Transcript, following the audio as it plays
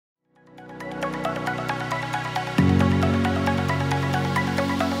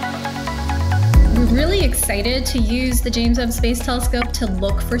excited to use the James Webb Space Telescope to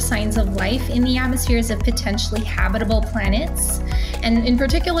look for signs of life in the atmospheres of potentially habitable planets. And in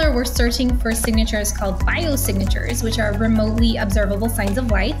particular, we're searching for signatures called biosignatures, which are remotely observable signs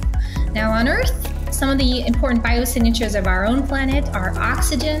of life. Now on Earth, some of the important biosignatures of our own planet are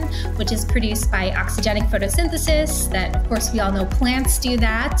oxygen, which is produced by oxygenic photosynthesis, that of course we all know plants do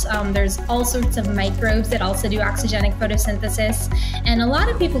that. There's all sorts of microbes that also do oxygenic photosynthesis, and a lot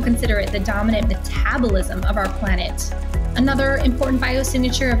of people consider it the dominant metabolism of our planet. Another important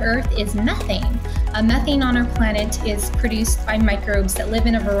biosignature of Earth is methane. Methane on our planet is produced by microbes that live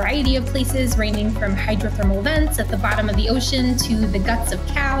in a variety of places, ranging from hydrothermal vents at the bottom of the ocean to the guts of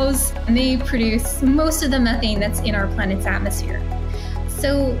cows, and they produce most of the methane that's in our planet's atmosphere.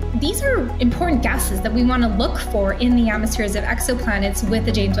 So these are important gases that we want to look for in the atmospheres of exoplanets with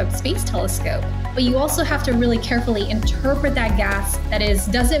the James Webb Space Telescope. But you also have to really carefully interpret that gas. That is,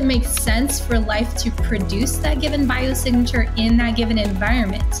 does it make sense for life to produce that given biosignature in that given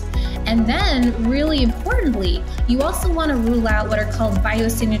environment? And then, really importantly, you also want to rule out what are called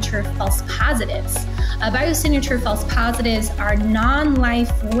biosignature false positives. Biosignature false positives are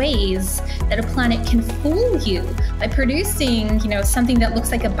non-life ways that a planet can fool you by producing, something that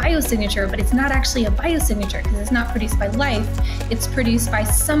looks like a biosignature, but it's not actually a biosignature because it's not produced by life. It's produced by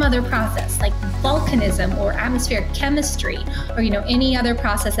some other process like volcanism or atmospheric chemistry or, any other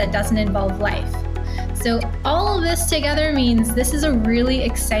process that doesn't involve life. So all of this together means this is a really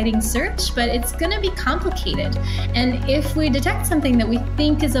exciting search, but it's going to be complicated. And if we detect something that we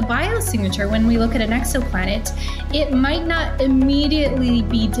think is a biosignature when we look at an exoplanet, it might not immediately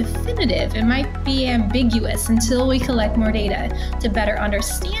be definitive. It might be ambiguous until we collect more data to better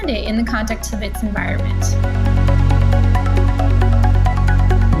understand it in the context of its environment.